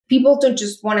People don't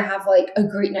just want to have like a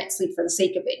great night's sleep for the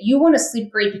sake of it. You want to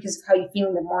sleep great because of how you feel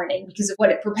in the morning, because of what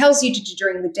it propels you to do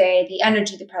during the day, the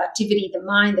energy, the productivity, the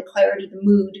mind, the clarity, the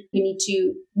mood. You need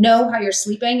to know how you're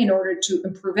sleeping in order to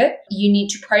improve it. You need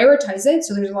to prioritize it.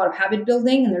 So there's a lot of habit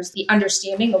building and there's the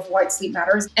understanding of why sleep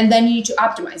matters. And then you need to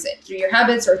optimize it through your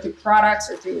habits or through products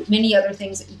or through many other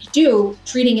things that you could do.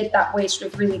 Treating it that way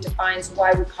sort of really defines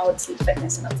why we call it sleep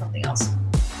fitness and not something else.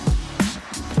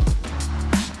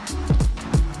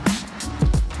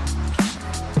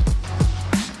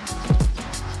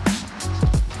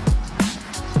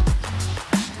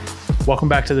 Welcome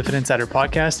back to the Fitt Insider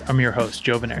Podcast. I'm your host,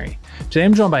 Joe Veneri. Today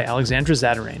I'm joined by Alexandra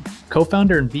Zatarain,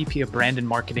 co-founder and VP of Brand and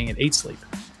Marketing at 8 Sleep.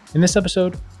 In this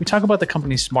episode, we talk about the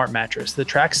company's smart mattress that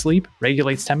tracks sleep,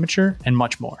 regulates temperature, and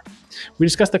much more. We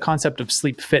discuss the concept of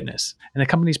sleep fitness and the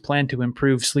company's plan to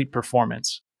improve sleep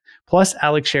performance. Plus,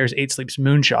 Alex shares 8 Sleep's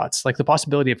moonshots, like the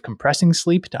possibility of compressing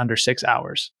sleep to under 6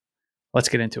 hours. Let's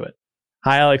get into it.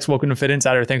 Hi, Alex. Welcome to Fitt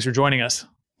Insider. Thanks for joining us.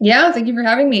 Yeah, thank you for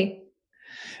having me.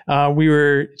 We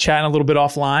were chatting a little bit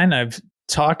offline. I've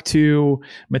talked to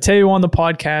Matteo on the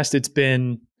podcast. It's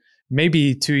been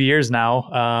maybe 2 years now,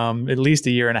 at least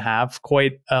a year and a half.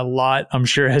 Quite a lot, I'm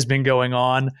sure, has been going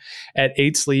on at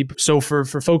 8 Sleep. So for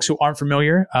folks who aren't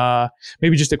familiar,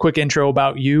 maybe just a quick intro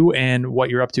about you and what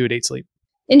you're up to at 8 Sleep.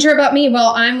 Intro about me. Well,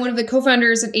 I'm one of the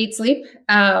co-founders of 8 Sleep.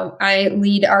 I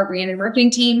lead our brand and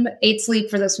marketing team. 8 Sleep,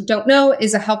 for those who don't know,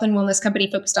 is a health and wellness company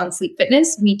focused on sleep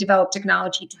fitness. We develop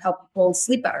technology to help people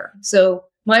sleep better. So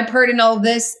my part in all of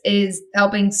this is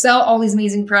helping sell all these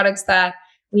amazing products that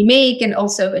we make, and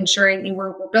also ensuring that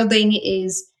we're building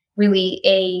is really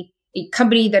a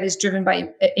company that is driven by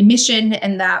a mission,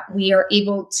 and that we are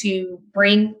able to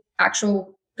bring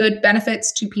actual good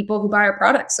benefits to people who buy our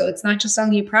products. So it's not just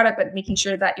selling you a product, but making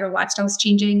sure that your lifestyle is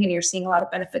changing and you're seeing a lot of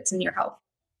benefits in your health.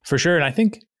 For sure. And I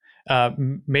think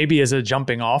maybe as a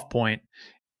jumping off point,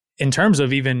 in terms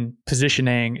of even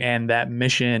positioning and that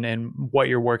mission and what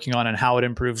you're working on and how it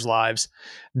improves lives,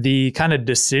 the kind of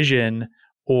decision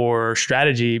or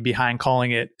strategy behind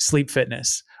calling it sleep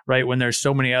fitness, right? When there's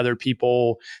so many other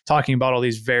people talking about all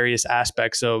these various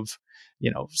aspects of,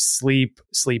 sleep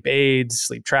aids,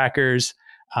 sleep trackers.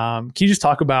 Can you just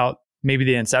talk about maybe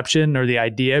the inception or the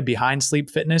idea behind sleep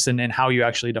fitness and how you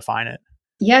actually define it?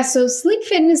 Yeah, so sleep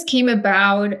fitness came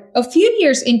about a few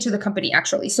years into the company,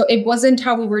 actually. So it wasn't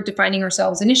how we were defining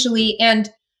ourselves initially. And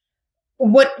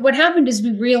what happened is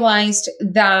we realized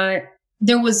that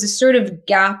there was a sort of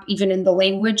gap even in the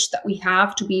language that we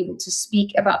have to be able to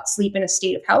speak about sleep in a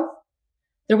state of health.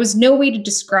 There was no way to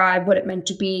describe what it meant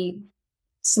to be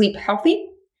sleep healthy.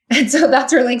 And so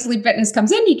that's where sleep fitness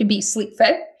comes in. You can be sleep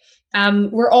fit.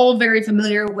 We're all very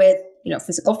familiar with,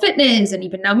 physical fitness, and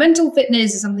even now mental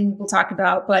fitness is something we'll talk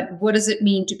about. But what does it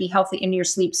mean to be healthy in your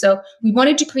sleep? So we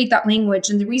wanted to create that language.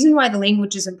 And the reason why the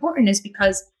language is important is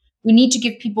because we need to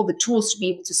give people the tools to be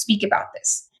able to speak about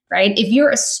this, right? If you're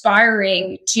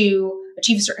aspiring to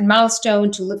achieve a certain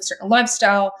milestone, to live a certain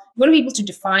lifestyle, you want to be able to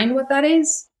define what that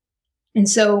is. And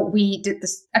so we did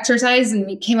this exercise and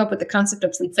we came up with the concept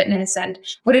of sleep fitness. And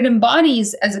what it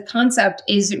embodies as a concept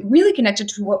is really connected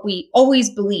to what we always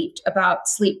believed about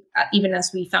sleep, even as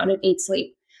we founded 8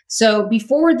 Sleep. So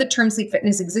before the term sleep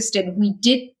fitness existed, we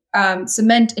did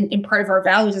cement in part of our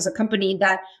values as a company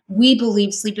that we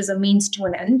believe sleep is a means to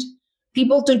an end.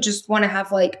 People don't just want to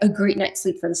have a great night's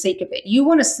sleep for the sake of it. You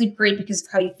want to sleep great because of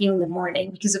how you feel in the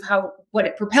morning, because of what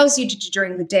it propels you to do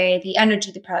during the day, the energy,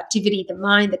 the productivity, the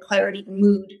mind, the clarity, the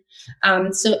mood.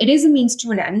 So it is a means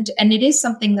to an end, and it is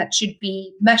something that should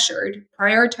be measured,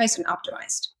 prioritized, and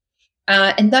optimized.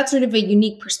 And that's sort of a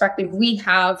unique perspective we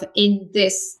have in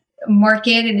this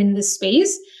market and in this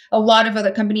space. A lot of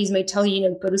other companies may tell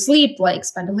you, go to sleep,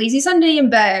 spend a lazy Sunday in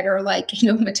bed, or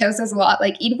Matteo says a lot,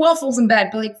 eat waffles in bed.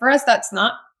 But for us, that's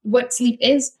not what sleep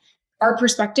is. Our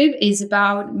perspective is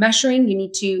about measuring. You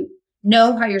need to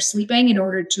know how you're sleeping in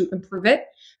order to improve it.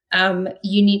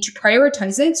 You need to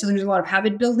prioritize it. So there's a lot of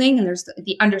habit building, and there's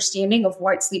the understanding of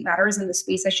why sleep matters and the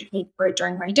space I should make for it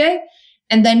during my day.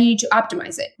 And then you need to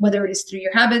optimize it, whether it is through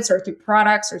your habits or through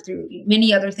products or through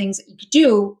many other things that you could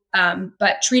do.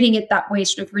 But treating it that way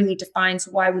sort of really defines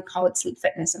why we call it sleep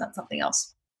fitness and not something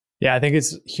else. Yeah, I think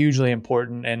it's hugely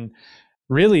important and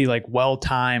really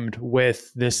well-timed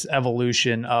with this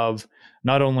evolution of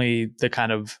not only the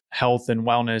kind of health and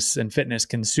wellness and fitness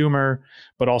consumer,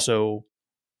 but also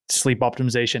sleep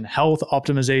optimization, health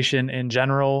optimization in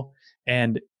general,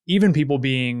 and even people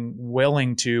being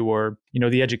willing to, or,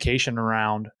 the education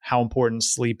around how important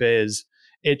sleep is,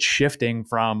 it's shifting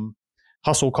from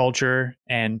hustle culture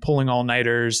and pulling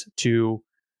all-nighters to,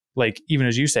 even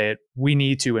as you say it, we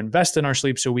need to invest in our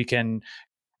sleep so we can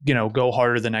go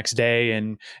harder the next day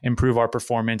and improve our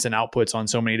performance and outputs on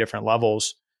so many different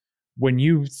levels. When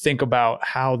you think about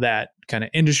how that kind of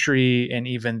industry and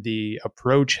even the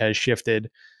approach has shifted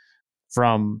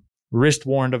from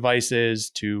wrist-worn devices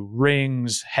to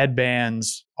rings,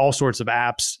 headbands, all sorts of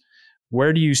apps,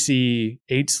 where do you see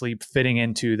 8 Sleep fitting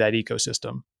into that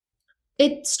ecosystem?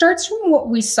 It starts from what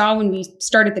we saw when we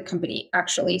started the company,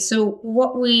 actually. So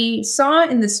what we saw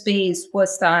in the space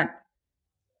was that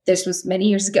this was many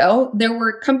years ago. There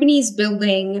were companies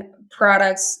building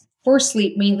products for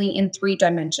sleep mainly in 3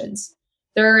 dimensions.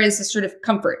 There is a sort of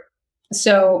comfort.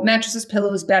 So mattresses,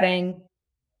 pillows, bedding.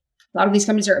 A lot of these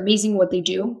companies are amazing what they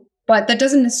do, but that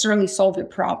doesn't necessarily solve your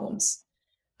problems.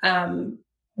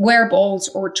 Wearables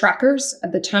or trackers,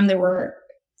 at the time they were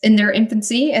in their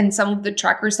infancy, and some of the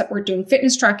trackers that were doing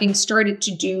fitness tracking started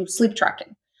to do sleep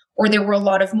tracking, or there were a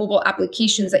lot of mobile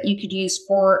applications that you could use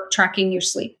for tracking your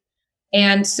sleep.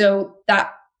 And so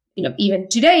that, even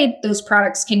today, those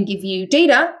products can give you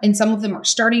data, and some of them are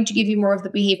starting to give you more of the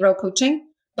behavioral coaching,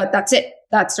 but that's it.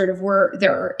 That's sort of where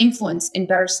their influence in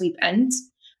better sleep ends.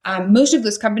 Most of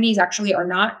those companies actually are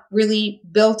not really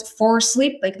built for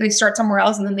sleep. Like they start somewhere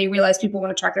else and then they realize people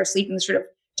want to track their sleep and they sort of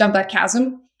jump that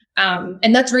chasm.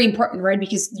 And that's very important, right?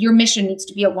 Because your mission needs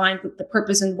to be aligned with the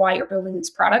purpose and why you're building these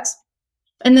products.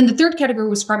 And then the third category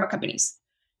was pharma companies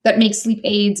that make sleep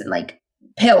aids and like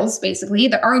pills, basically,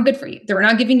 that aren't good for you. They're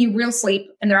not giving you real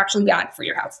sleep and they're actually bad for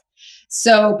your health.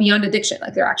 So beyond addiction,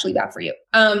 like they're actually bad for you.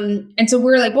 And so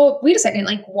we're like, well, wait a second,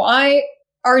 like why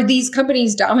are these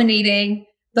companies dominating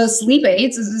those sleep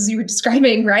aids, as you were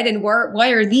describing, right? And why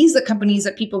are these the companies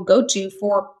that people go to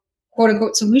for quote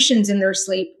unquote solutions in their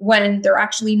sleep when they're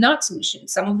actually not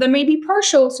solutions? Some of them may be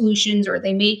partial solutions or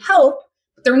they may help,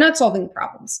 but they're not solving the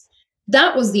problems.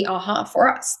 That was the aha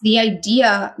for us. The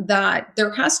idea that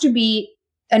there has to be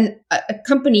a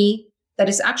company that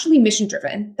is actually mission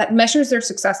driven, that measures their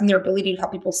success and their ability to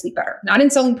help people sleep better, not in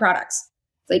selling products.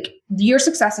 Like your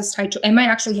success is tied to, am I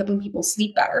actually helping people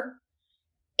sleep better?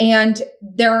 And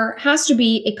there has to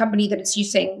be a company that is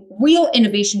using real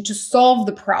innovation to solve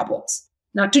the problems,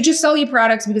 not to just sell you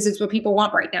products because it's what people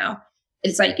want right now.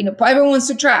 It's like, everyone wants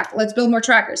to track. Let's build more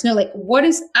trackers. No, like what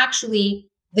is actually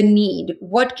the need?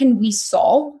 What can we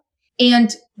solve?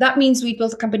 And that means we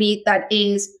built a company that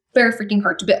is very freaking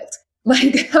hard to build.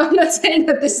 Like, I'm not saying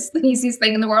that this is the easiest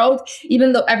thing in the world,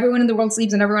 even though everyone in the world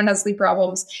sleeps and everyone has sleep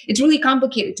problems. It's really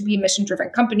complicated to be a mission-driven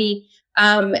company.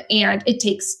 And it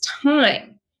takes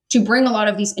time to bring a lot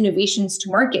of these innovations to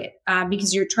market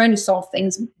because you're trying to solve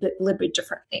things a little bit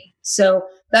differently. So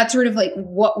that's sort of like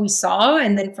what we saw.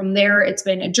 And then from there, it's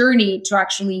been a journey to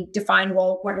actually define,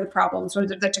 well, what are the problems? What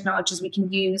are the technologies we can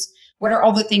use? What are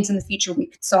all the things in the future we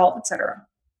could solve, et cetera?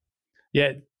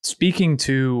 Yeah. Speaking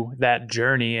to that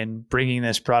journey and bringing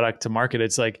this product to market,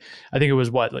 it's like, I think it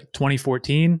was like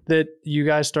 2014 that you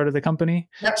guys started the company.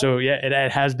 Yep. So yeah,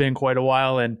 it has been quite a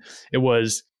while, and it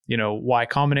was, Y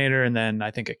Combinator, and then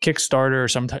I think a Kickstarter or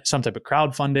some type of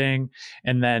crowdfunding.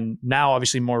 And then now,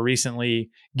 obviously more recently,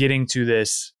 getting to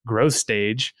this growth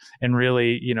stage and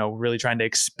really, really trying to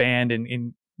expand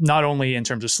in not only in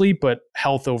terms of sleep, but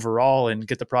health overall, and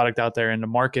get the product out there in the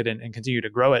market and continue to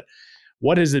grow it.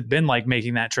 What has it been like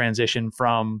making that transition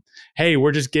from, hey,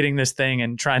 we're just getting this thing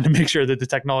and trying to make sure that the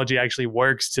technology actually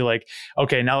works, to like,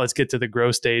 okay, now let's get to the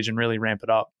growth stage and really ramp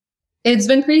it up? It's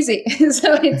been crazy.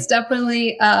 So it's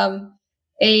definitely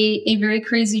a very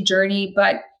crazy journey.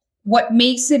 But what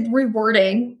makes it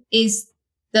rewarding is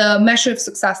the measure of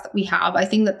success that we have. I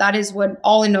think that is what,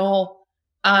 all in all,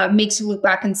 makes you look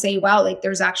back and say, wow, like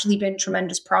there's actually been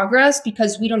tremendous progress,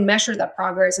 because we don't measure that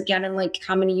progress again in like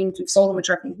how many units we've sold and which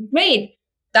revenue we've made.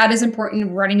 That is important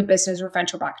in running a business or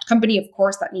venture-backed company. Of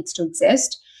course, that needs to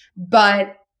exist.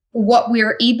 But what we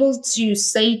are able to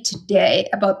say today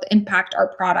about the impact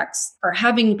our products are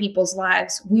having in people's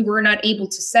lives, we were not able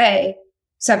to say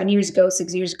 7 years ago,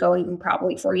 6 years ago, even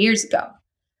probably 4 years ago.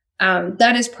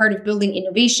 That is part of building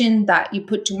innovation that you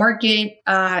put to market,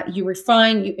 you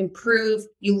refine, you improve,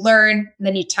 you learn, and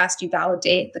then you test, you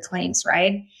validate the claims,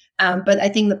 right? But I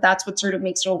think that's what sort of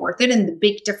makes it all worth it, and the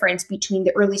big difference between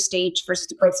the early stage versus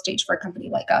the growth stage for a company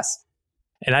like us.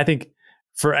 And I think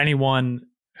for anyone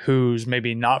who's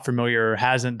maybe not familiar or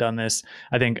hasn't done this,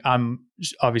 I think I'm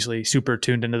obviously super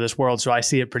tuned into this world, so I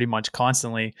see it pretty much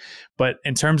constantly. But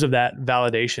in terms of that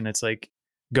validation, it's like,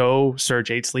 go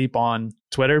search 8 Sleep on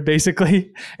Twitter,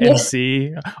 basically, and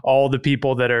see all the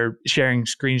people that are sharing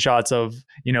screenshots of,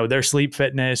 their sleep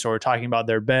fitness, or talking about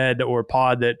their bed or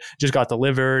pod that just got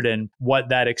delivered, and what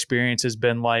that experience has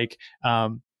been like.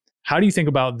 How do you think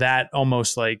about that?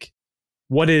 Almost like,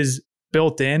 what is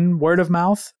built in word of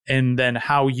mouth, and then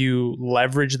how you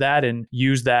leverage that and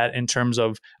use that in terms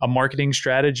of a marketing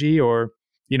strategy? Or,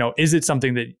 is it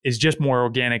something that is just more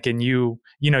organic and you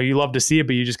love to see it,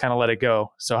 but you just kind of let it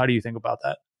go? So how do you think about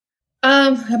that?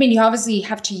 You obviously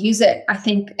have to use it. I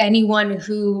think anyone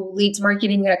who leads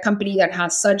marketing at a company that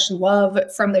has such love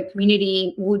from the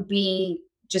community would be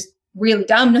just really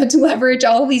dumb not to leverage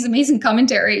all of these amazing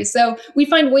commentaries. So we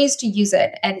find ways to use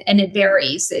it, and it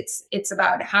varies. It's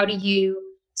about how do you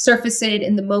surface it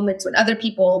in the moments when other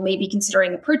people may be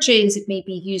considering a purchase. It may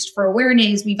be used for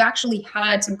awareness. We've actually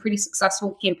had some pretty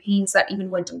successful campaigns that even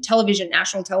went on television,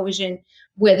 national television,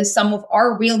 with some of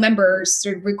our real members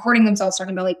sort of recording themselves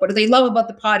talking about what do they love about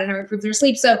the pod and how to improve their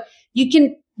sleep. So you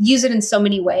can use it in so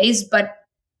many ways, but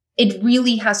it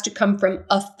really has to come from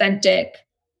authentic,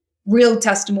 real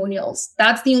testimonials.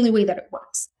 That's the only way that it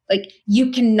works.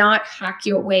 You cannot hack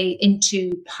your way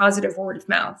into positive word of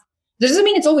mouth. That doesn't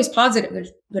mean it's always positive.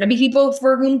 There's going to be people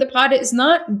for whom the pod is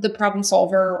not the problem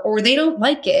solver, or they don't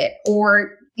like it,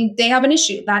 or they have an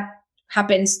issue. That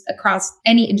happens across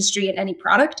any industry and any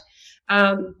product.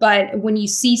 But when you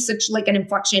see such an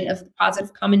inflection of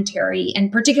positive commentary,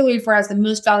 and particularly for us, the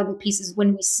most valuable piece is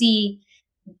when we see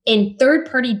in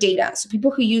third-party data, so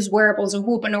people who use wearables, a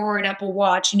Whoop, an Oura, an Apple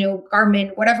Watch,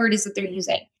 Garmin, whatever it is that they're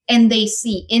using, and they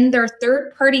see in their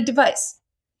third-party device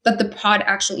that the pod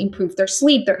actually improved their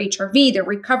sleep, their HRV, their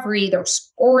recovery, their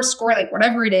score,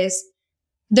 whatever it is,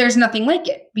 there's nothing like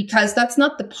it, because that's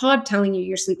not the pod telling you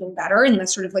you're sleeping better, and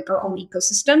that's sort of our own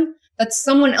ecosystem. That's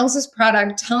someone else's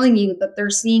product telling you that they're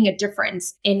seeing a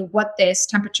difference in what this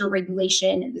temperature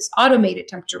regulation and this automated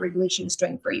temperature regulation is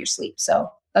doing for your sleep. So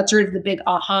that's sort of the big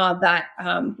aha that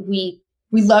we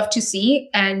love to see,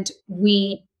 and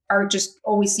we are just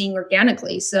always seeing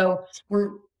organically. So we're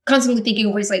constantly thinking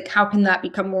of ways how can that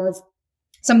become more of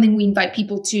something we invite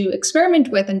people to experiment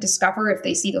with and discover if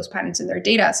they see those patterns in their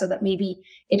data, so that maybe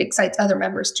it excites other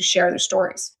members to share their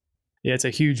stories. Yeah, it's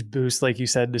a huge boost, like you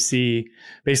said, to see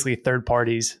basically third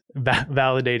parties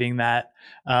validating that.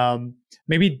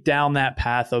 Maybe down that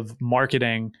path of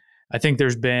marketing, I think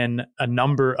there's been a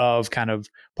number of kind of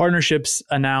partnerships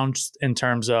announced in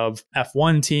terms of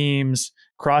F1 teams,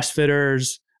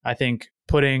 CrossFitters, I think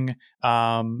putting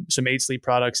some 8 Sleep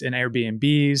products in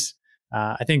Airbnbs.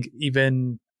 I think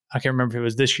even, I can't remember if it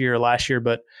was this year or last year,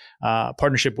 but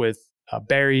partnership with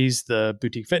Barry's, the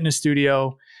boutique fitness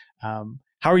studio.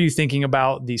 How are you thinking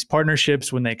about these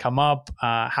partnerships when they come up?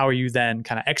 How are you then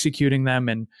kind of executing them?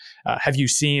 And have you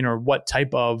seen, or what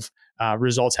type of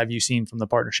results have you seen from the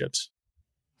partnerships?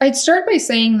 I'd start by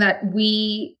saying that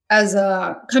we as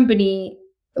a company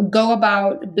go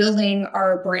about building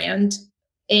our brand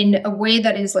in a way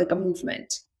that is like a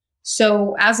movement.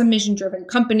 So as a mission-driven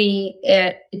company,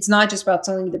 it's not just about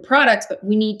selling the products, but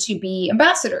we need to be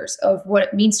ambassadors of what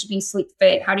it means to be sleep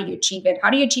fit. How do you achieve it? How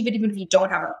do you achieve it even if you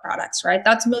don't have our products, right?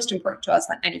 That's most important to us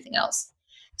than anything else.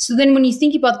 So then when you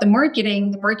think about the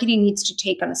marketing needs to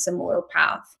take on a similar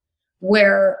path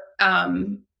where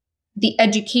the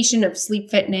education of sleep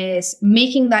fitness,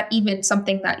 making that even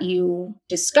something that you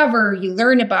discover, you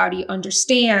learn about, you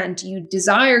understand, you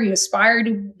desire, you aspire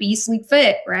to be sleep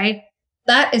fit, right?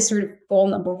 That is sort of goal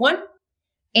number one.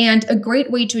 And a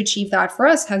great way to achieve that for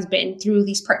us has been through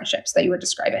these partnerships that you were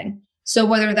describing. So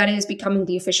whether that is becoming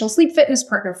the official sleep fitness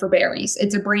partner for Barry's,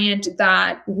 it's a brand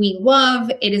that we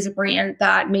love. It is a brand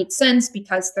that made sense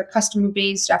because their customer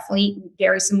base definitely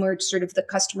very similar to sort of the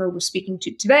customer we're speaking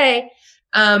to today.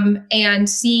 And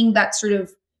seeing that sort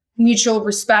of mutual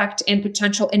respect and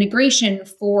potential integration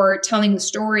for telling the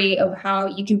story of how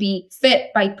you can be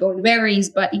fit by going to Barry's,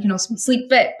 but you can also be sleep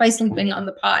fit by sleeping on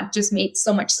the pod just made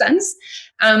so much sense.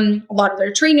 A lot of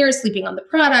their trainers sleeping on the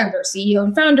product, their CEO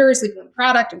and founder sleeping on the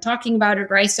product and talking about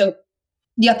it, right? So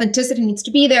the authenticity needs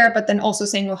to be there, but then also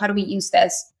saying, well, how do we use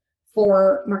this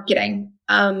for marketing?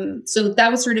 So that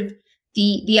was sort of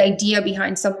the idea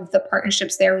behind some of the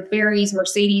partnerships there with Barry's.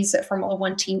 Mercedes Formula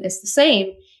One team is the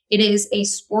same. It is a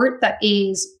sport that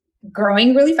is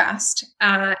growing really fast.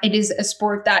 It is a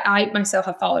sport that I myself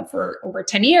have followed for over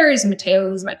 10 years. Matteo,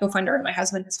 who's my co-founder, and my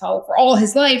husband has followed for all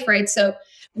his life, right? So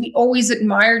we always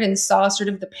admired and saw sort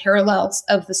of the parallels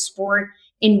of the sport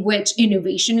in which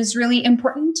innovation is really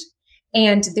important.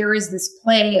 And there is this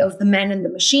play of the man and the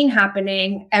machine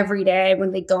happening every day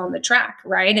when they go on the track,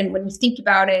 right? And when you think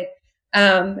about it,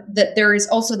 that there is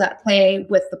also that play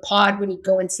with the pod when you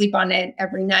go and sleep on it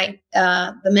every night.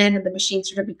 The man and the machine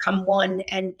sort of become one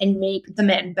and make the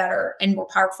man better and more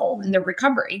powerful in their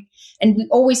recovery. And we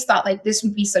always thought like this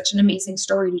would be such an amazing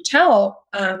story to tell.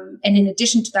 And in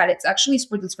addition to that, it's actually a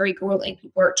sport that's very grueling.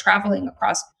 People are traveling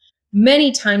across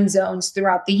many time zones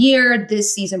throughout the year.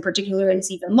 This season particularly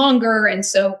is even longer. And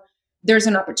so there's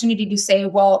an opportunity to say,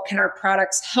 well, can our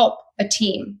products help a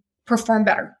team perform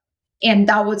better? And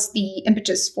that was the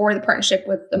impetus for the partnership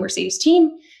with the Mercedes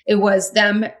team. It was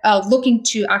them looking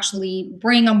to actually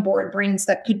bring on board brands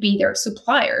that could be their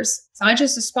suppliers. It's not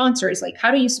just the sponsors. Like,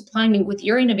 how do you supply me with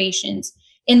your innovations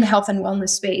in the health and wellness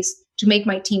space to make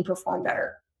my team perform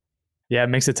better? Yeah, it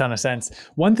makes a ton of sense.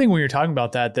 One thing when you're talking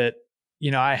about that,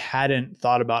 I hadn't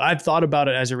thought about, I've thought about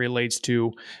it as it relates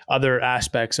to other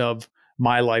aspects of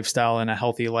my lifestyle and a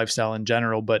healthy lifestyle in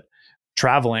general, but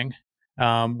traveling.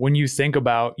 When you think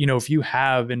about, if you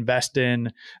have invest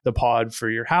in the pod for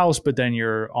your house, but then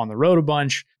you're on the road a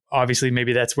bunch, obviously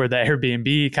maybe that's where the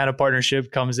Airbnb kind of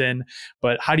partnership comes in.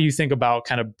 But how do you think about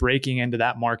kind of breaking into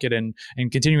that market and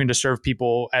continuing to serve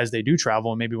people as they do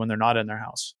travel and maybe when they're not in their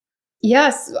house?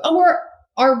 Yes,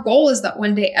 our goal is that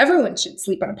one day everyone should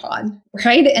sleep on a pod,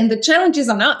 right? And the challenge is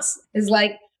on us, is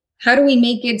like, how do we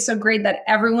make it so great that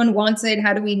everyone wants it?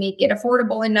 How do we make it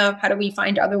affordable enough? How do we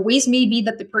find other ways maybe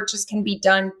that the purchase can be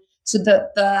done so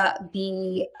that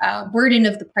the burden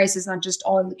of the price is not just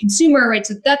all on the consumer, right?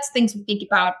 So that's things we think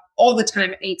about all the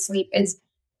time at 8 Sleep is,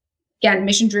 again,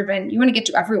 mission driven. You want to get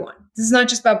to everyone. This is not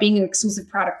just about being an exclusive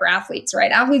product for athletes,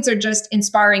 right? Athletes are just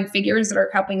inspiring figures that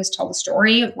are helping us tell the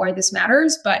story of why this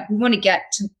matters, but we want to get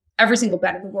to every single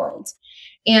bed of the world.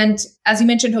 And as you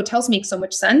mentioned, hotels make so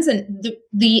much sense. And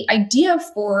the idea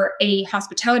for a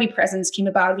hospitality presence came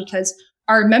about because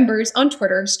our members on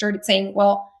Twitter started saying,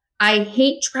 well, I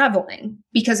hate traveling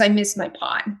because I miss my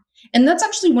pod. And that's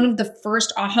actually one of the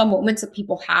first aha moments that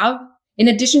people have. In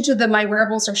addition to my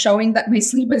wearables are showing that my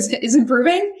sleep is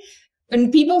improving.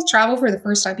 When people travel for the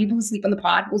first time, people who sleep on the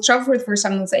pod will travel for the first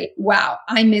time and say, wow,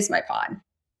 I miss my pod.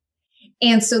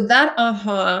 And so that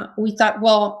we thought,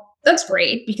 well, that's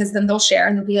great because then they'll share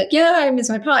and they'll be like, yeah, I miss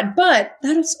my pod. But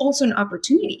that is also an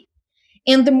opportunity.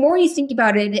 And the more you think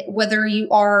about it, whether you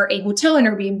are a hotel, an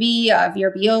Airbnb, a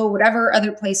VRBO, whatever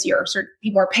other place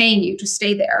people are paying you to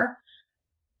stay there,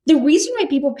 the reason why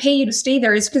people pay you to stay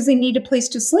there is because they need a place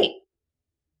to sleep.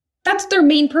 That's their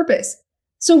main purpose.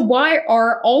 So why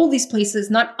are all these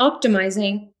places not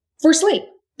optimizing for sleep?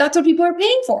 That's what people are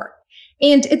paying for.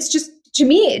 And it's just, to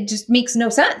me, it just makes no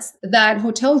sense that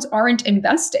hotels aren't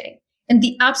investing in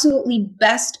the absolutely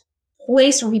best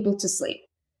place for people to sleep.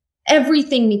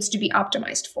 Everything needs to be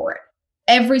optimized for it.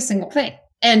 Every single thing.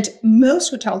 And most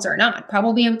hotels are not.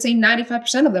 Probably, I would say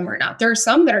 95% of them are not. There are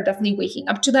some that are definitely waking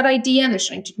up to that idea and they're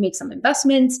trying to make some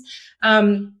investments.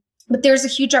 But there's a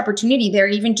huge opportunity there,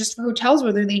 even just for hotels,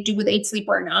 whether they do with 8 Sleep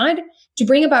or not, to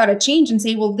bring about a change and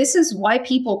say, well, this is why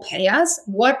people pay us.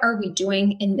 What are we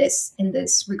doing in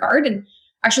this regard? And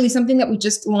actually, something that we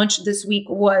just launched this week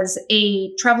was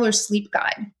a traveler sleep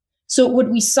guide. So what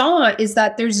we saw is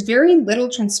that there's very little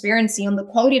transparency on the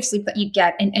quality of sleep that you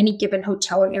get in any given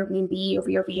hotel or Airbnb or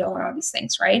VRBO or all these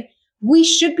things, right? We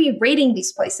should be rating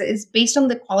these places based on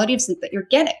the quality of sleep that you're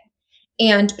getting.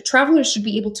 And travelers should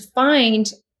be able to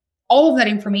find all of that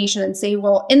information and say,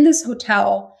 well, in this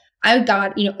hotel, I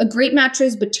got, a great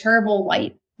mattress, but terrible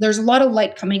light. There's a lot of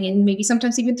light coming in, maybe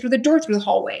sometimes even through the door, through the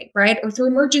hallway, right? Or through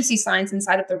emergency signs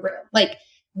inside of the room. Like,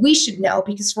 we should know,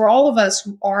 because for all of us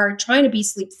who are trying to be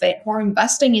sleep fit, who are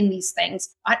investing in these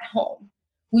things at home,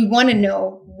 we want to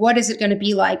know, what is it going to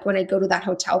be like when I go to that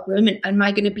hotel room? And am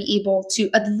I going to be able to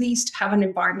at least have an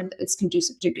environment that is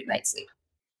conducive to good night's sleep?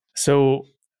 So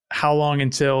how long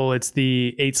until it's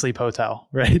the 8 Sleep hotel,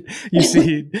 right? You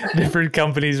see different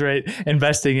companies, right,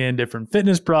 investing in different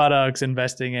fitness products,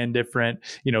 investing in different,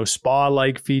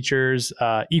 spa-like features.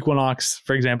 Equinox,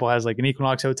 for example, has like an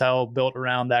Equinox hotel built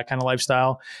around that kind of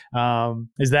lifestyle.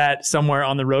 Is that somewhere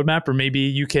on the roadmap, or maybe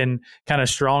you can kind of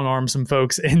strong arm some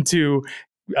folks into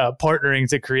partnering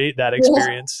to create that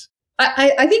experience?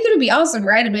 I think it would be awesome,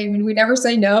 right? I mean, we never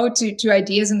say no to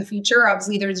ideas in the future.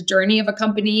 Obviously, there's a journey of a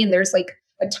company and there's like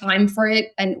a time for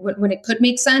it and when it could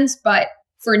make sense. But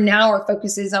for now, our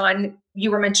focus is on, you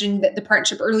were mentioning that the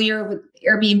partnership earlier with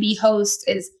Airbnb host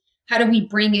is, how do we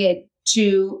bring it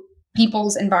to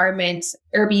people's environments,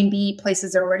 Airbnb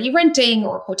places they're already renting,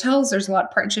 or hotels. There's a lot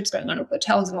of partnerships going on with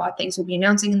hotels and a lot of things we'll be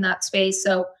announcing in that space.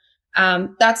 So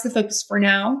that's the focus for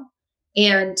now.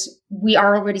 And we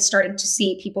are already starting to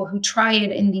see people who try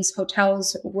it in these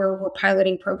hotels where we're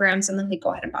piloting programs and then they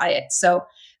go ahead and buy it. So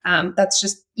that's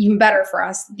just even better for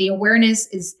us. The awareness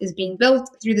is being built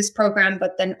through this program,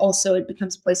 but then also it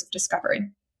becomes a place of discovery.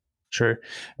 Sure.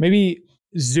 Maybe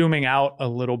zooming out a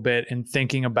little bit and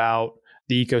thinking about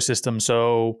the ecosystem.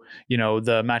 So,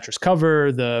 the mattress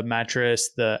cover, the mattress,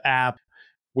 the app.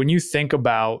 When you think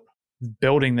about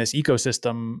building this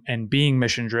ecosystem and being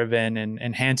mission driven and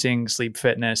enhancing sleep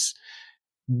fitness,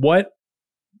 what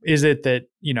is it that,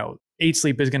 8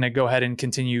 Sleep is going to go ahead and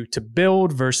continue to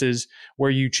build versus where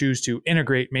you choose to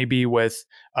integrate maybe with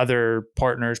other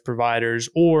partners, providers,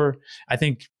 or I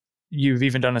think you've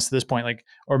even done this to this point, like,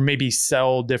 or maybe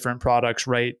sell different products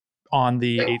right on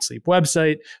the 8 Sleep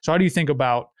website. So how do you think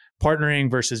about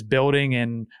partnering versus building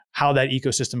and how that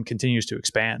ecosystem continues to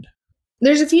expand?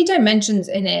 There's a few dimensions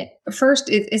in it. First,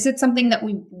 is it something that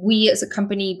we as a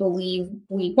company believe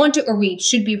we want to or we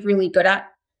should be really good at?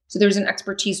 So there's an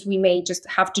expertise we may just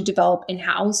have to develop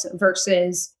in-house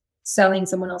versus selling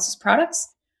someone else's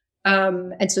products.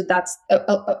 And so that's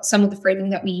some of the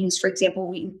framing that we use. For example,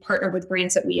 we partner with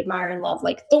brands that we admire and love,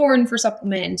 like Thorne for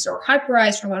supplements or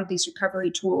Hyperize for a lot of these recovery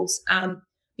tools,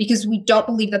 because we don't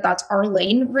believe that that's our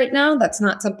lane right now. That's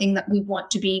not something that we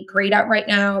want to be great at right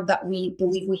now, that we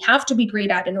believe we have to be great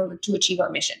at in order to achieve our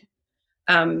mission.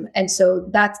 And so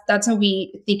that's how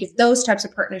we think of those types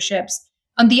of partnerships.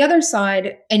 On the other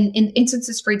side, and in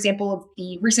instances, for example, of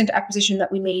the recent acquisition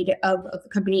that we made of a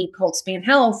company called Span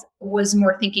Health, was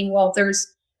more thinking, well, there's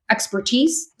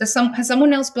expertise. Has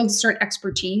someone else built a certain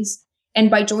expertise?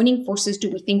 And by joining forces, do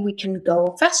we think we can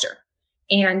go faster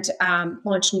and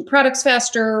launch new products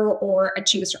faster or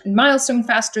achieve a certain milestone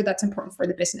faster that's important for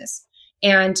the business?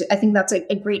 And I think that's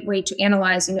a great way to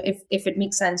analyze, if it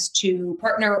makes sense to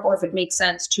partner or if it makes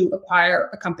sense to acquire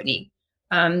a company.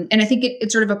 And I think it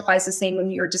sort of applies the same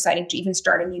when you're deciding to even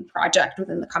start a new project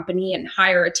within the company and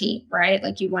hire a team, right?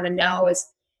 Like you want to know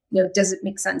does it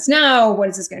make sense now? What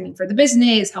is this going to mean for the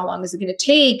business? How long is it going to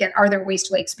take? And are there ways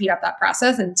to speed up that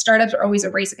process? And startups are always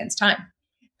a race against time.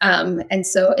 And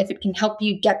so if it can help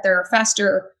you get there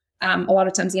faster, a lot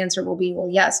of times the answer will be, well,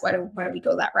 yes, why don't we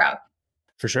go that route?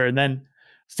 For sure. And then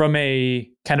from a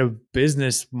kind of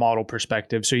business model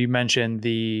perspective, so you mentioned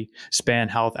the Span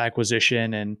Health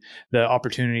acquisition and the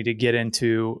opportunity to get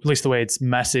into, at least the way it's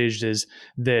messaged, is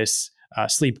this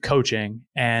sleep coaching,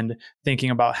 and thinking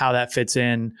about how that fits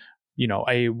in,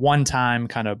 a one-time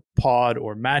kind of pod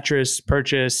or mattress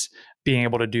purchase, being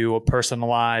able to do a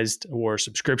personalized or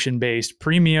subscription-based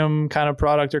premium kind of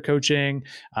product or coaching,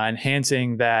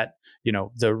 enhancing that,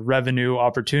 the revenue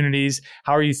opportunities.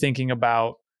 How are you thinking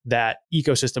about that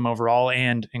ecosystem overall,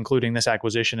 and including this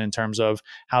acquisition in terms of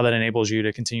how that enables you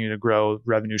to continue to grow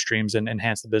revenue streams and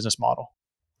enhance the business model?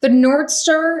 The North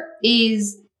Star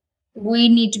is we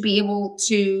need to be able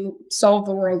to solve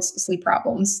the world's sleep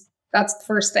problems. That's the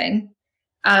first thing.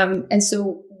 And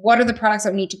so what are the products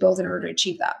that we need to build in order to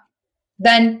achieve that?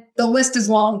 Then the list is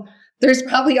long. There's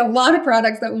probably a lot of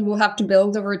products that we will have to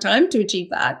build over time to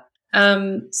achieve that.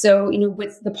 So,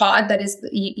 with the pod, that is,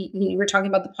 you were talking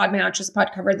about the pod mattress, the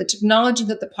pod cover, the technology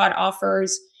that the pod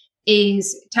offers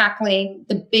is tackling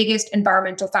the biggest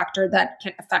environmental factor that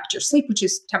can affect your sleep, which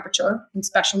is temperature, and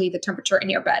especially the temperature in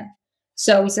your bed.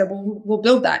 So we said, well, we'll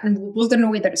build that, and we'll build it in a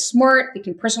way that is smart. It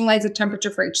can personalize the temperature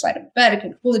for each side of the bed. It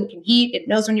can cool, it can heat. It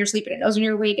knows when you're sleeping. It knows when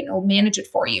you're awake, and it'll manage it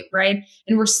for you, right?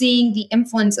 And we're seeing the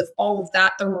influence of all of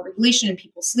that thermoregulation in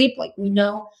people's sleep. Like, we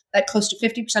know that close to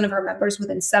 50% of our members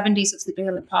within 7 days of sleeping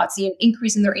on the pod see an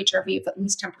increase in their HRV of at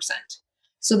least 10%.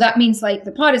 So that means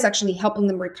the pod is actually helping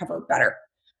them recover better.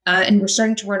 And we're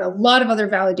starting to run a lot of other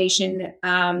validation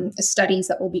studies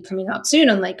that will be coming out soon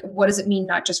on what does it mean,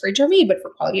 not just for HRV, but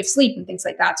for quality of sleep and things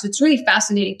like that. So it's really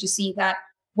fascinating to see that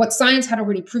what science had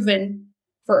already proven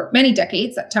for many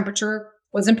decades, that temperature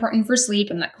was important for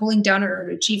sleep and that cooling down in order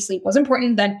to achieve sleep was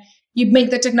important. Then you make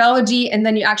the technology and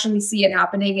then you actually see it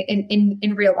happening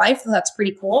in real life. So that's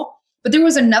pretty cool. But there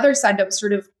was another side that was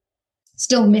sort of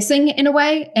still missing in a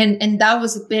way. And that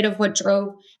was a bit of what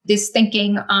drove this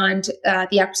thinking on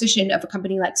the acquisition of a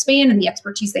company like Span and the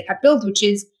expertise they had built, which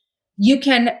is you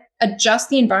can adjust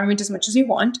the environment as much as you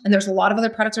want. And there's a lot of other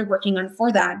products we're working on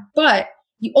for that. But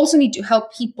you also need to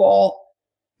help people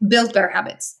build better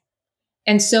habits.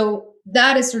 And so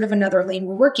that is sort of another lane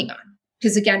we're working on.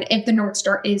 Because again, if the North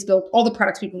Star is build all the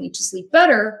products people need to sleep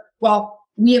better, well,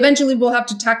 we eventually will have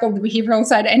to tackle the behavioral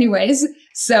side anyways.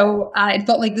 So it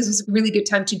felt like this was a really good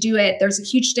time to do it. There's a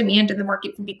huge demand in the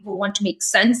market from people who want to make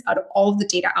sense out of all of the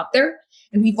data out there.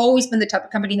 And we've always been the type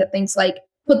of company that thinks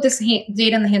put this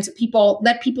data in the hands of people,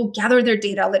 let people gather their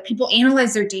data, let people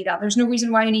analyze their data. There's no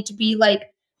reason why you need to be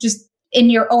just in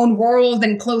your own world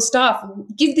and closed off.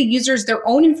 Give the users their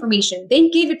own information. They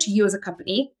gave it to you as a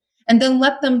company, and then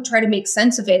let them try to make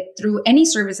sense of it through any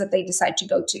service that they decide to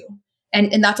go to.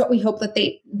 And that's what we hope that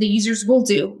the users will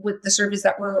do with the service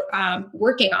that we're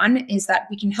working on, is that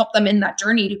we can help them in that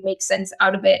journey to make sense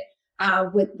out of it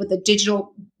with a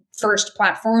digital first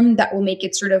platform that will make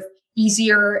it sort of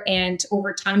easier. And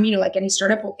over time, like any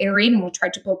startup, will iterate and we'll try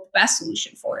to build the best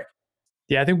solution for it.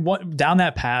 Yeah, I think down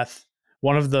that path,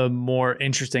 one of the more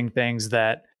interesting things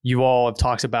that you all have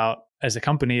talked about as a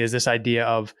company is this idea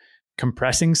of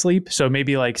compressing sleep. So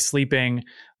maybe like sleeping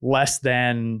less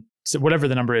than whatever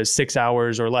the number is, 6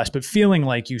 hours or less, but feeling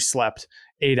like you slept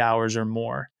 8 hours or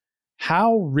more.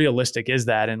 How realistic is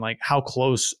that? And like, how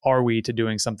close are we to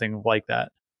doing something like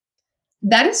that?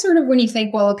 That is sort of when you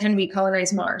think, well, can we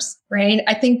colonize Mars, right?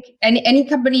 I think any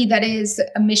company that is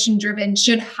mission driven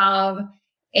should have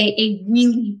a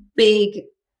really big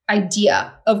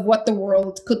idea of what the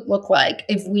world could look like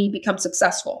if we become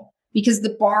successful, because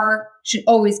the bar should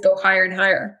always go higher and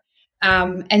higher.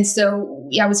 And so,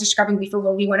 I was describing before,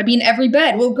 well, we want to be in every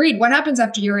bed. Well, agreed. What happens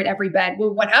after you're in every bed?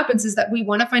 Well, what happens is that we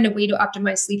want to find a way to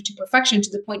optimize sleep to perfection, to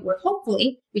the point where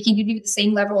hopefully we can give you the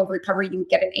same level of recovery you would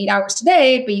get in 8 hours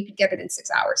today, but you could get it in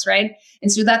 6 hours, right?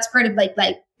 And so that's part of like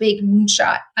big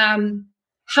moonshot.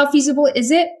 How feasible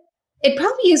is it? It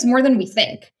probably is more than we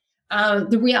think.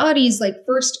 The reality is, like,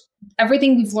 first,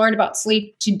 everything we've learned about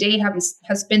sleep to date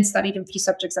has been studied in few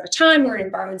subjects at a time or in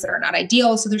environments that are not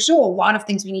ideal. So there's still a lot of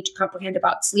things we need to comprehend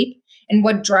about sleep and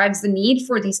what drives the need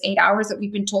for these 8 hours that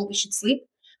we've been told we should sleep.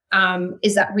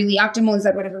 Is that really optimal? Is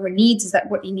that what everyone needs? Is that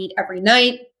what you need every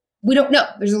night? We don't know.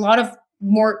 There's a lot of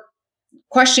more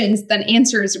questions than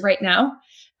answers right now.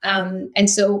 And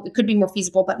so it could be more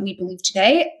feasible than we believe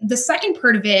today. The second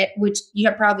part of it, which you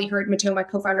have probably heard Matteo, my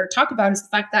co-founder, talk about, is the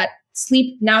fact that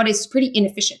sleep nowadays is pretty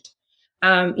inefficient.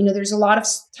 There's a lot of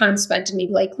time spent in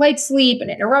maybe like light sleep and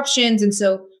interruptions. And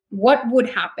so what would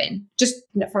happen, just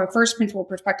from a first principle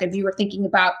perspective, you were thinking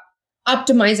about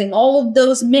optimizing all of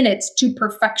those minutes to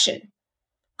perfection.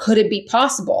 Could it be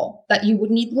possible that you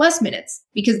would need less minutes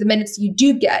because the minutes you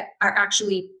do get are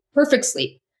actually perfect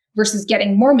sleep versus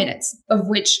getting more minutes, of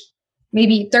which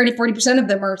maybe 30-40% of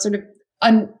them are sort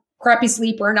of crappy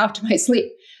sleep or unoptimized sleep,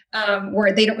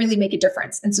 where they don't really make a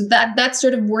difference. And so that's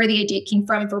sort of where the idea came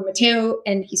from for Matteo,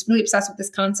 and he's really obsessed with this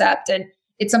concept. And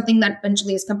it's something that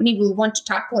eventually as a company we'll want to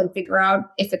tackle and figure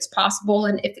out if it's possible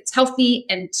and if it's healthy,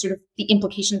 and sort of the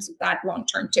implications of that long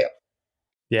term too.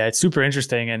 Yeah, it's super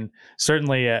interesting, and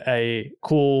certainly a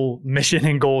cool mission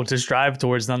and goal to strive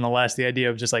towards nonetheless. The idea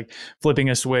of just like flipping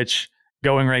a switch,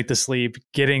 going right to sleep,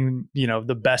 getting,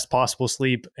 the best possible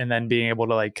sleep, and then being able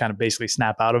to like kind of basically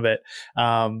snap out of it.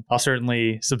 I'll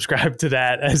certainly subscribe to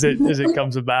that as it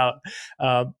comes about.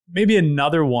 Maybe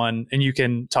another one, and you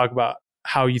can talk about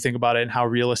how you think about it and how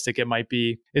realistic it might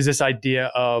be, is this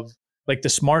idea of like the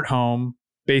smart home.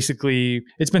 Basically,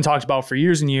 it's been talked about for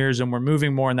years and years, and we're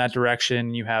moving more in that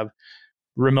direction. You have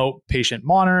remote patient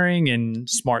monitoring and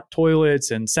smart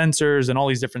toilets and sensors and all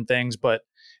these different things. But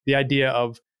the idea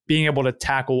of being able to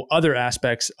tackle other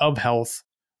aspects of health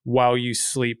while you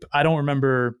sleep. I don't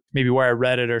remember maybe where I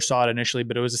read it or saw it initially,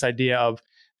 but it was this idea of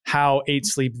how 8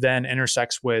 sleep then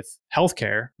intersects with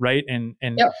healthcare, right? And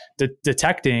Yep.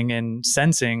 Detecting and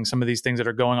sensing some of these things that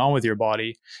are going on with your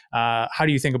body. How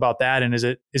do you think about that? And is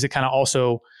it kind of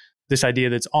also this idea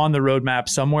that's on the roadmap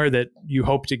somewhere that you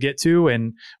hope to get to?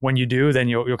 And when you do, then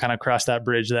you'll kind of cross that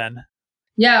bridge then?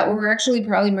 Yeah, we're actually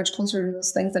probably much closer to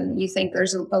those things than you think.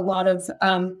 There's a lot of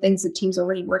things the team's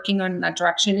already working on in that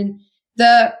direction. And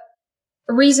the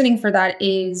reasoning for that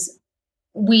is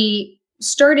when we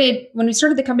started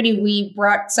the company, we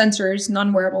brought sensors,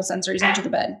 non-wearable sensors, into the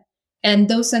bed. And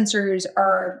those sensors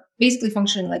are basically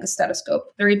functioning like a stethoscope.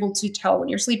 They're able to tell when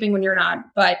you're sleeping, when you're not,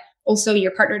 but also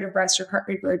your heart rate of rest, your heart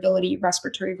rate variability, your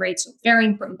respiratory rate. So very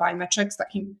important biometrics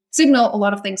that can signal a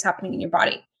lot of things happening in your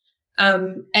body.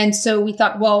 And so we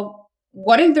thought, well,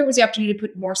 what if there was the opportunity to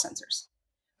put more sensors?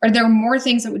 Are there more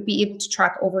things that would be able to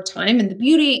track over time? And the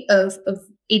beauty of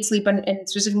 8 Sleep and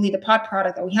specifically the pod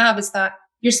product that we have is that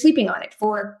you're sleeping on it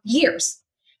for years.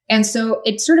 And so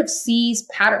it sort of sees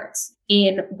patterns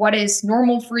in what is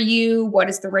normal for you, what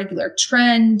is the regular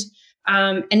trend.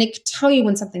 And it could tell you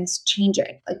when something's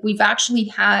changing. Like, we've actually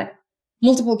had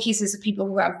multiple cases of people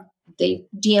who they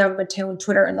DM Matteo on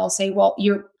Twitter and they'll say, well,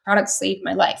 your product saved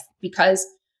my life because,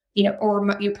 or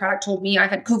your product told me I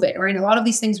had COVID, right? And a lot of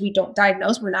these things we don't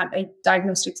diagnose. We're not a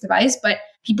diagnostics device, but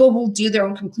people will do their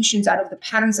own conclusions out of the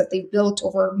patterns that they've built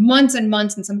over months and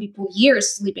months, and some people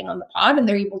years sleeping on the pod. And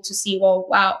they're able to see, well,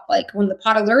 wow, like when the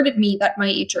pod alerted me that my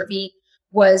HRV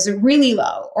was really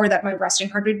low or that my resting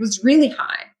heart rate was really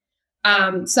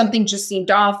high, something just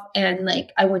seemed off. And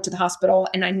like, I went to the hospital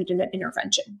and I needed an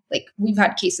intervention. Like, we've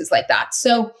had cases like that.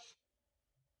 So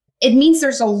it means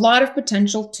there's a lot of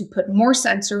potential to put more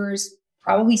sensors,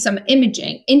 probably some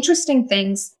imaging, interesting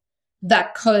things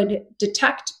that could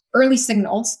detect early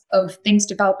signals of things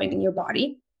developing in your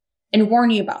body and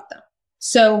warn you about them.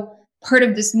 So part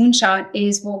of this moonshot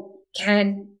is, well,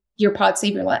 can your pod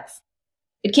save your life?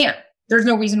 It can't. There's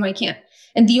no reason why it can't.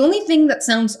 And the only thing that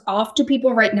sounds off to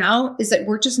people right now is that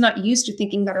we're just not used to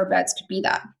thinking that our beds could be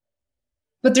that.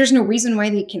 But there's no reason why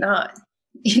they cannot.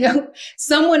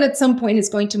 Someone at some point is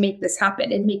going to make this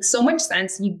happen. It makes so much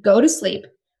sense. You go to sleep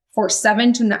for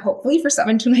hopefully for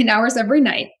 7 to 9 hours every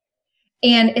night.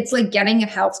 And it's like getting a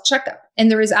health checkup. And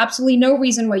there is absolutely no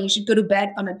reason why you should go to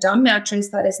bed on a dumb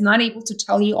mattress that is not able to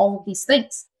tell you all of these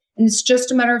things. And it's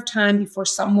just a matter of time before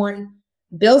someone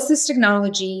builds this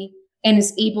technology and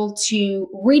is able to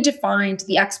redefine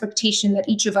the expectation that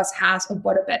each of us has of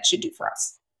what a bed should do for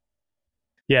us.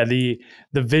 Yeah, the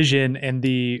vision and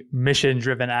the mission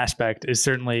driven aspect is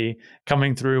certainly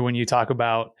coming through when you talk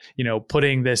about,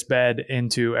 putting this bed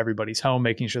into everybody's home,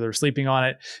 making sure they're sleeping on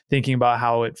it, thinking about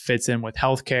how it fits in with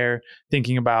healthcare,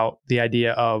 thinking about the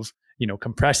idea of,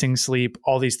 compressing sleep.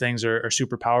 All these things are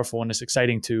super powerful, and it's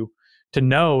exciting to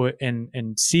know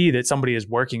and see that somebody is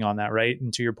working on that, right?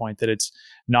 And to your point, that it's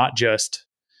not just,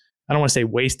 I don't want to say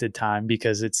wasted time,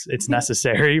 because it's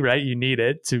necessary, right? You need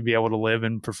it to be able to live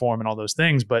and perform and all those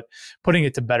things, but putting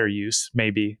it to better use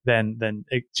maybe than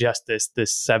just this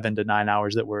 7 to 9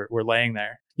 hours that we're laying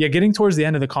there. Yeah, getting towards the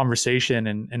end of the conversation,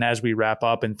 and as we wrap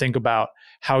up and think about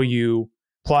how you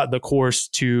plot the course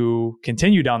to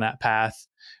continue down that path.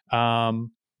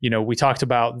 We talked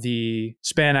about the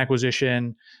Span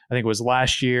acquisition. I think it was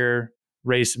last year,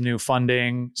 raised some new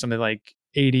funding, something like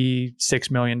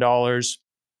 $86 million.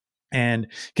 And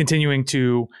continuing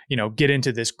to, get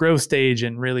into this growth stage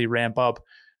and really ramp up.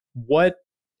 What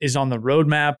is on the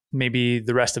roadmap, maybe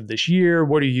the rest of this year?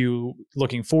 What are you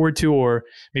looking forward to, or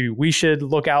maybe we should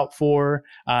look out for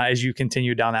as you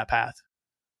continue down that path?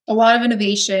 A lot of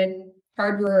innovation,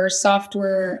 hardware,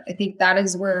 software. I think that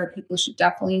is where people should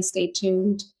definitely stay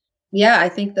tuned. Yeah, I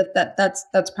think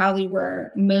that's probably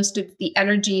where most of the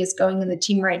energy is going in the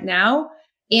team right now.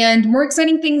 And more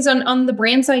exciting things on the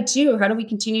brand side too. How do we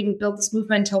continue to build this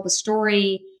movement, tell the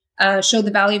story, show the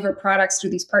value of our products through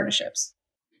these partnerships?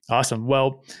 Awesome.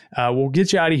 Well, we'll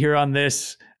get you out of here on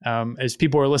this. As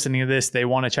people are listening to this, they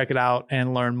want to check it out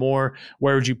and learn more.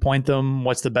 Where would you point them?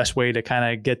 What's the best way to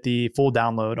kind of get the full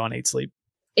download on 8Sleep?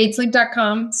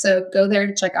 8sleep.com. So go there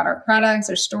to check out our products,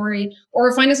 our story,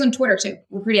 or find us on Twitter too.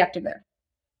 We're pretty active there.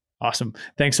 Awesome.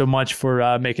 Thanks so much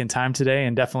for making time today,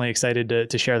 and definitely excited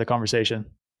to share the conversation.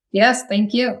 Yes,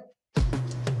 thank you.